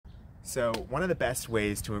So one of the best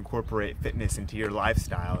ways to incorporate fitness into your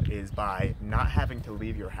lifestyle is by not having to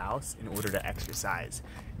leave your house in order to exercise.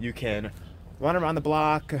 You can run around the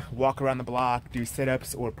block, walk around the block, do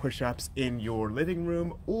sit-ups or push-ups in your living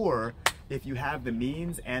room, or if you have the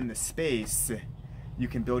means and the space, you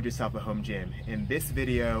can build yourself a home gym. In this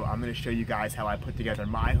video, I'm going to show you guys how I put together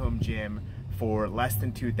my home gym for less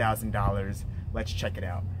than $2,000. Let's check it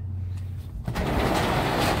out.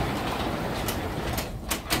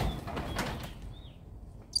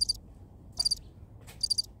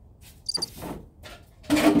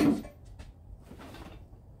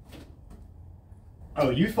 Oh,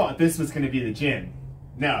 you thought this was going to be the gym.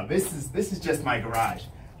 No, this is just my garage.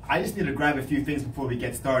 I just need to grab a few things before we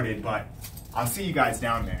get started, but I'll see you guys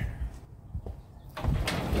down there.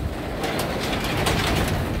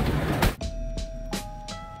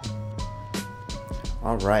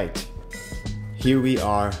 All right, here we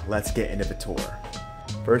are. Let's get into the tour.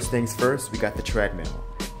 First things first, we got the treadmill.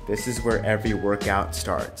 This is where every workout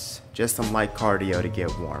starts. Just some light cardio to get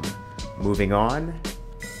warm. Moving on.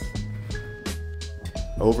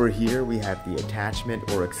 Over here we have the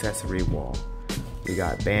attachment or accessory wall. We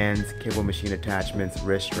got bands, cable machine attachments,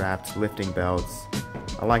 wrist straps, lifting belts.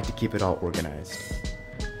 I like to keep it all organized.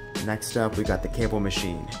 Next up we got the cable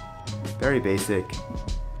machine. Very basic.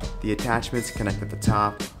 The attachments connect at the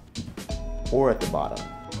top or at the bottom.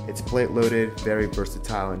 It's plate loaded, very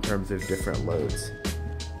versatile in terms of different loads.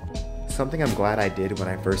 Something I'm glad I did when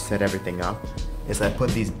I first set everything up is I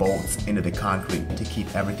put these bolts into the concrete to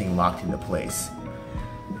keep everything locked into place.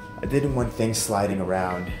 I didn't want things sliding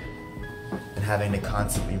around and having to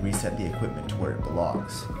constantly reset the equipment to where it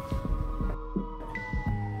belongs.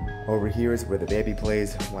 Over here is where the baby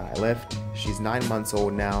plays when I lift. She's 9 months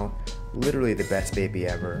old now, literally the best baby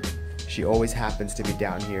ever. She always happens to be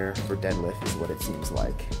down here for deadlift is what it seems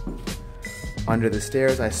like. Under the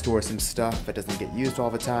stairs I store some stuff that doesn't get used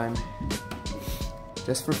all the time.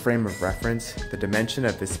 Just for frame of reference, the dimension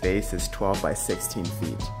of this space is 12 by 16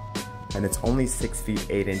 feet. And it's only 6 feet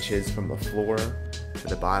 8 inches from the floor to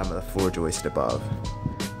the bottom of the floor joist above.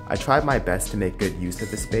 I tried my best to make good use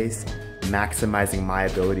of the space, maximizing my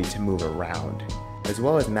ability to move around, as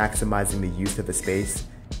well as maximizing the use of the space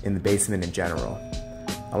in the basement in general.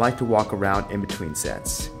 I like to walk around in between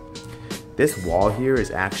sets. This wall here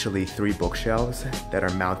is actually 3 bookshelves that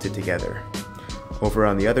are mounted together. Over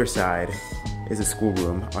on the other side is a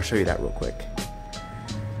schoolroom. I'll show you that real quick.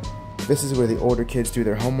 This is where the older kids do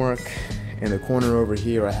their homework. In the corner over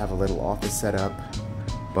here I have a little office set up.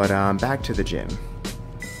 But back to the gym.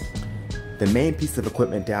 The main piece of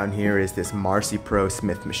equipment down here is this Marcy Pro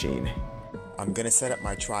Smith machine. I'm gonna set up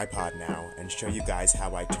my tripod now and show you guys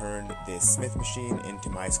how I turned this Smith machine into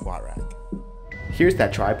my squat rack. Here's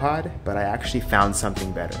that tripod, but I actually found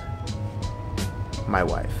something better. My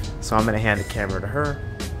wife. So I'm gonna hand the camera to her.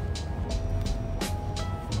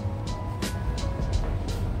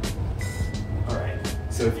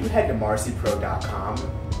 So if you head to marcypro.com,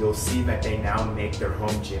 you'll see that they now make their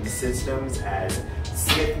home gym systems as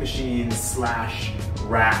Smith machine /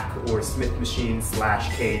 rack or Smith machine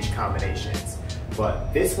 / cage combinations.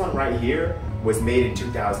 But this one right here was made in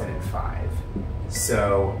 2005.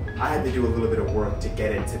 So I had to do a little bit of work to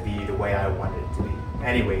get it to be the way I wanted it to be.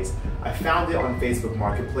 Anyways, I found it on Facebook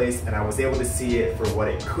Marketplace and I was able to see it for what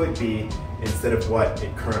it could be instead of what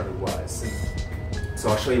it currently was. So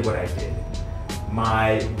I'll show you what I did.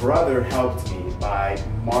 My brother helped me by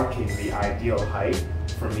marking the ideal height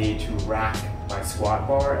for me to rack my squat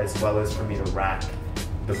bar as well as for me to rack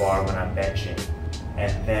the bar when I'm benching.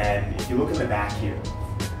 And then if you look in the back here,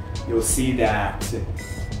 you'll see that the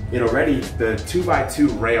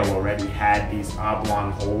 2x2 rail already had these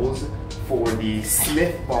oblong holes for the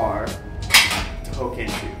Smith bar to hook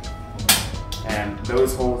into. And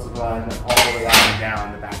those holes run all the way up and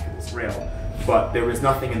down the back of this rail, but there was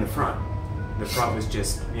nothing in the front. The front was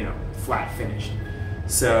just, flat finished.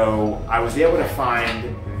 So I was able to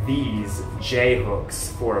find these J hooks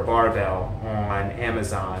for a barbell on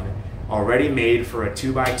Amazon, already made for a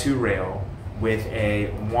 2x2 rail with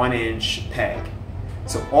a 1-inch peg.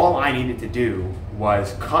 So all I needed to do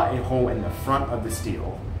was cut a hole in the front of the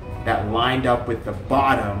steel that lined up with the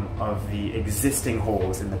bottom of the existing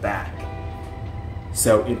holes in the back.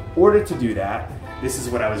 So in order to do that, this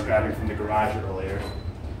is what I was grabbing from the garage earlier.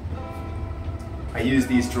 I use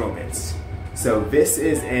these drill bits. So this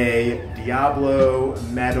is a Diablo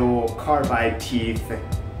metal carbide teeth,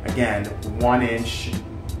 again, 1-inch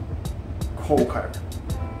hole cutter.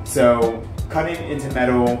 So cutting into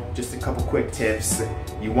metal, just a couple quick tips.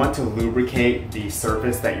 You want to lubricate the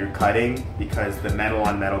surface that you're cutting because the metal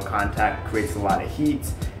on metal contact creates a lot of heat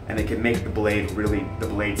and they can make the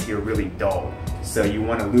blades here really dull. So you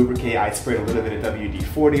want to lubricate. I sprayed a little bit of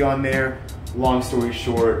WD-40 on there. Long story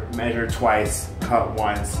short, measure twice, cut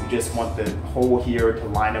once. You just want the hole here to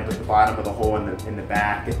line up with the bottom of the hole in the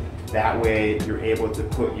back. That way you're able to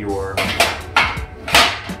put your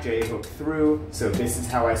J-hook through. So this is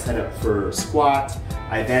how I set up for squat.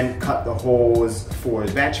 I then cut the holes for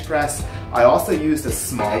bench press. I also used a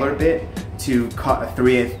smaller bit to cut a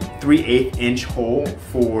 3/8 inch hole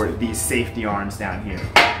for these safety arms down here.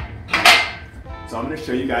 So I'm going to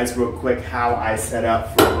show you guys real quick how I set up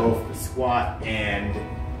for both the squat and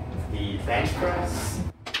the bench press.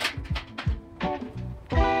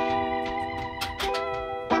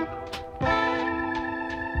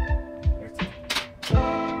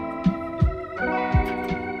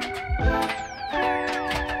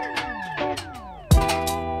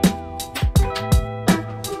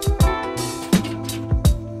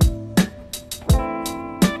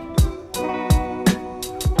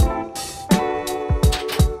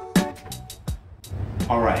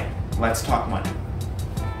 Alright, let's talk money.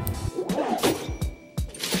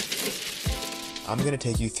 I'm going to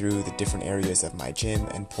take you through the different areas of my gym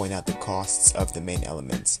and point out the costs of the main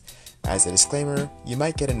elements. As a disclaimer, you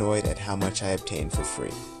might get annoyed at how much I obtain for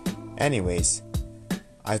free. Anyways,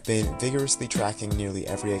 I've been vigorously tracking nearly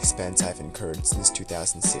every expense I've incurred since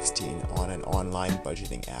 2016 on an online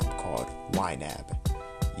budgeting app called YNAB.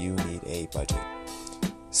 You need a budget.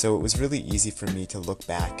 So it was really easy for me to look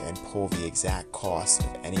back and pull the exact cost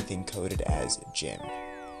of anything coded as gym.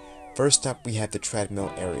 First up, we have the treadmill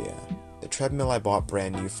area. The treadmill I bought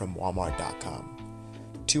brand new from Walmart.com.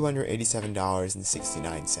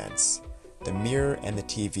 $287.69. The mirror and the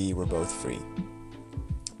TV were both free.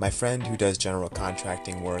 My friend who does general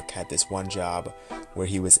contracting work had this one job where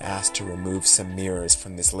he was asked to remove some mirrors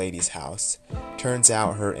from this lady's house. Turns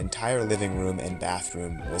out her entire living room and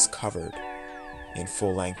bathroom was covered in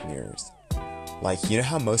full-length mirrors. Like, you know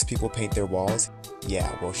how most people paint their walls?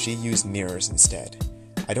 Yeah, well, she used mirrors instead.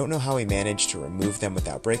 I don't know how he managed to remove them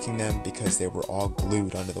without breaking them because they were all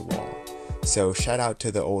glued onto the wall. So shout out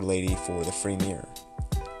to the old lady for the free mirror.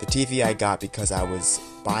 The TV I got because I was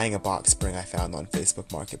buying a box spring I found on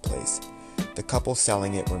Facebook Marketplace. The couple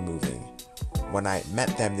selling it were moving. When I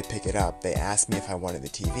met them to pick it up, they asked me if I wanted the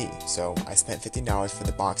TV, so I spent $15 for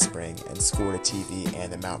the box spring and scored a TV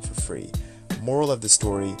and the mount for free. Moral of the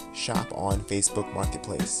story, shop on Facebook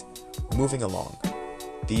Marketplace. Moving along.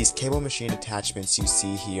 These cable machine attachments you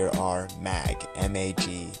see here are MAG,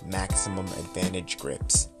 M-A-G, Maximum Advantage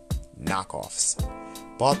Grips. Knockoffs.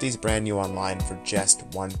 Bought these brand new online for just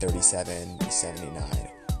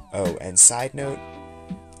 $137.79. Oh, and side note,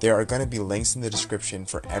 there are going to be links in the description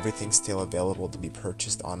for everything still available to be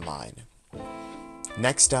purchased online.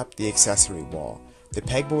 Next up, the accessory wall. The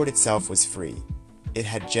pegboard itself was free. It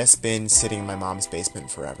had just been sitting in my mom's basement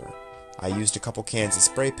forever. I used a couple cans of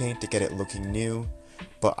spray paint to get it looking new,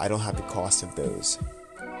 but I don't have the cost of those.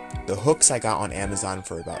 The hooks I got on Amazon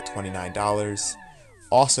for about $29.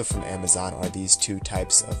 Also from Amazon are these two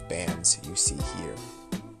types of bands you see here.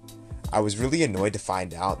 I was really annoyed to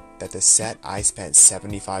find out that the set I spent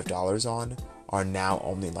 $75 on are now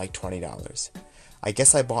only like $20. I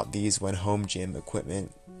guess I bought these when home gym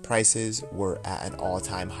equipment prices were at an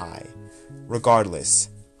all-time high. Regardless,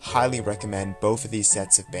 highly recommend both of these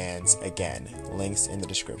sets of bands. Again, links in the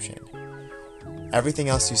description. Everything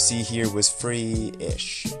else you see here was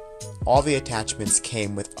free-ish. All the attachments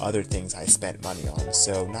came with other things I spent money on,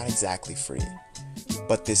 so not exactly free.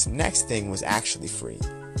 But this next thing was actually free.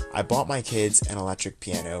 I bought my kids an electric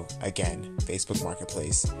piano, again, Facebook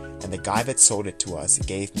Marketplace, and the guy that sold it to us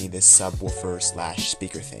gave me this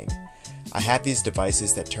subwoofer/speaker thing. I have these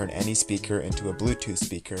devices that turn any speaker into a Bluetooth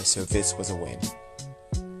speaker, so this was a win.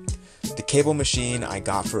 The cable machine I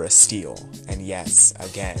got for a steal, and yes,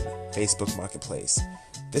 again, Facebook Marketplace.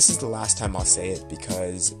 This is the last time I'll say it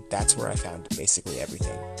because that's where I found basically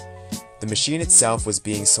everything. The machine itself was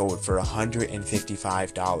being sold for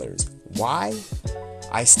 $155. Why?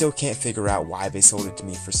 I still can't figure out why they sold it to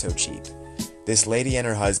me for so cheap. This lady and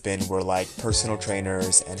her husband were like personal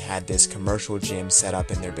trainers and had this commercial gym set up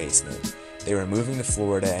in their basement. They were moving to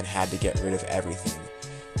Florida and had to get rid of everything.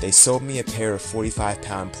 They sold me a pair of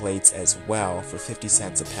 45-pound plates as well for 50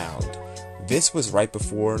 cents a pound. This was right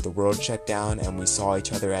before the world shut down and we saw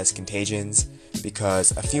each other as contagions,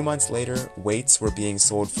 because a few months later, weights were being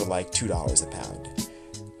sold for like $2 a pound.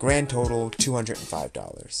 Grand total,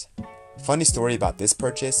 $205. Funny story about this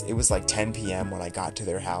purchase, it was like 10 p.m. when I got to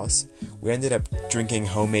their house. We ended up drinking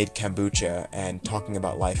homemade kombucha and talking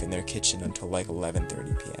about life in their kitchen until like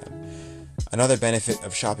 11:30 p.m. Another benefit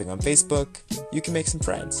of shopping on Facebook, you can make some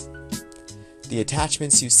friends. The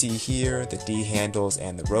attachments you see here, the D handles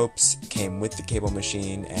and the ropes, came with the cable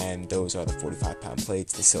machine, and those are the 45-pound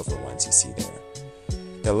plates, the silver ones you see there.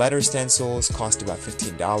 The letter stencils cost about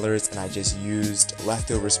 $15, and I just used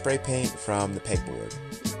leftover spray paint from the pegboard.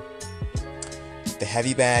 The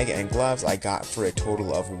heavy bag and gloves I got for a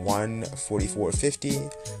total of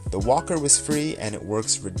 $144.50. The walker was free, and it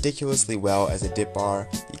works ridiculously well as a dip bar.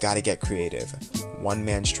 You gotta get creative. One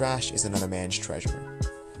man's trash is another man's treasure.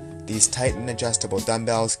 These Titan adjustable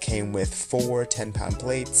dumbbells came with 4 10-pound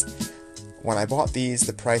plates. When I bought these,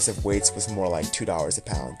 the price of weights was more like $2 a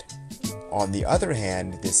pound. On the other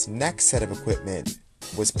hand, this next set of equipment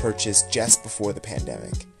was purchased just before the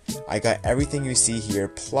pandemic. I got everything you see here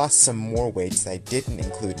plus some more weights that I didn't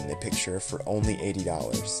include in the picture for only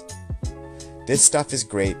 $80. This stuff is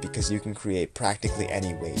great because you can create practically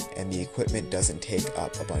any weight and the equipment doesn't take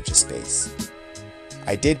up a bunch of space.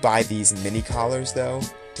 I did buy these mini collars though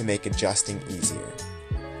to make adjusting easier.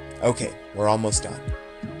 Okay, we're almost done.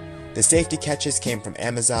 The safety catches came from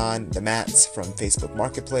Amazon, the mats from Facebook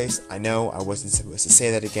Marketplace. I know I wasn't supposed to say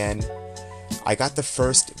that again. I got the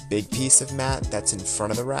first big piece of mat that's in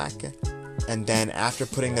front of the rack, and then after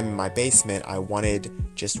putting them in my basement, I wanted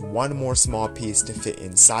just one more small piece to fit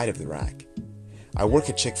inside of the rack. I work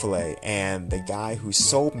at Chick-fil-A, and the guy who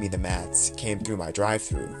sold me the mats came through my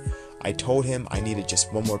drive-thru. I told him I needed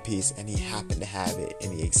just one more piece, and he happened to have it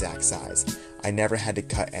in the exact size. I never had to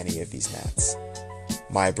cut any of these mats.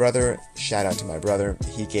 My brother, shout out to my brother,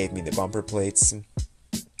 he gave me the bumper plates.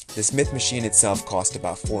 The Smith machine itself cost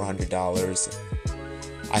about $400.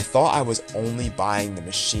 I thought I was only buying the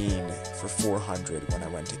machine for $400 when I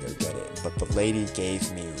went to go get it, but the lady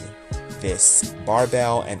gave me this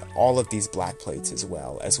barbell and all of these black plates as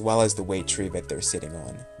well as the weight tree that they're sitting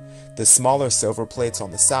on. The smaller silver plates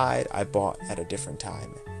on the side I bought at a different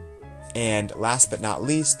time. And last but not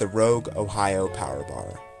least, the Rogue Ohio Power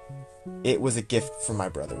Bar. It was a gift from my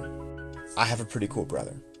brother. I have a pretty cool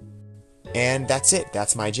brother. And that's it,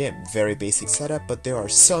 that's my gym. Very basic setup, but there are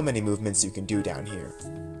so many movements you can do down here.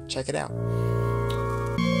 Check it out.